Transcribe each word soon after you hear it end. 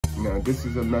Now, this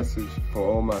is a message for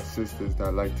all my sisters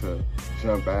that like to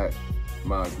jump at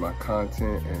my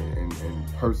content and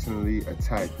personally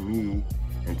attack me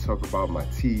and talk about my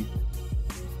teeth.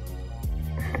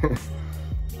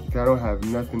 That don't have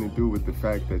nothing to do with the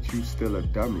fact that you still a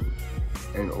dummy.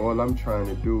 And all I'm trying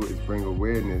to do is bring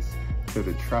awareness to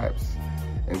the traps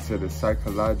and to the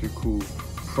psychological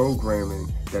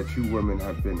programming that you women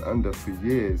have been under for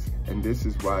years. And this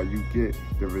is why you get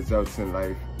the results in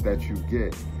life that you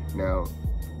get. Now,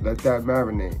 let that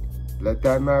marinate. Let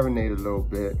that marinate a little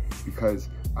bit, because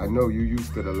I know you're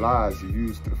used to the lies, you're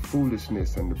used to the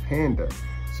foolishness and the pander.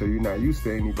 So you're not used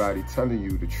to anybody telling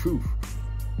you the truth.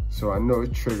 So I know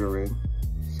it's triggering.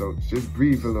 So just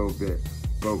breathe a little bit.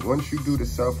 But once you do the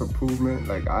self-improvement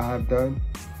like I have done,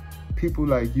 people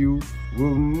like you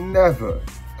will never,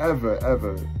 ever,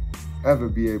 ever, ever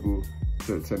be able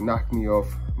to knock me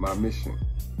off my mission.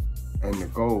 And the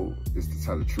goal is to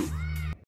tell the truth.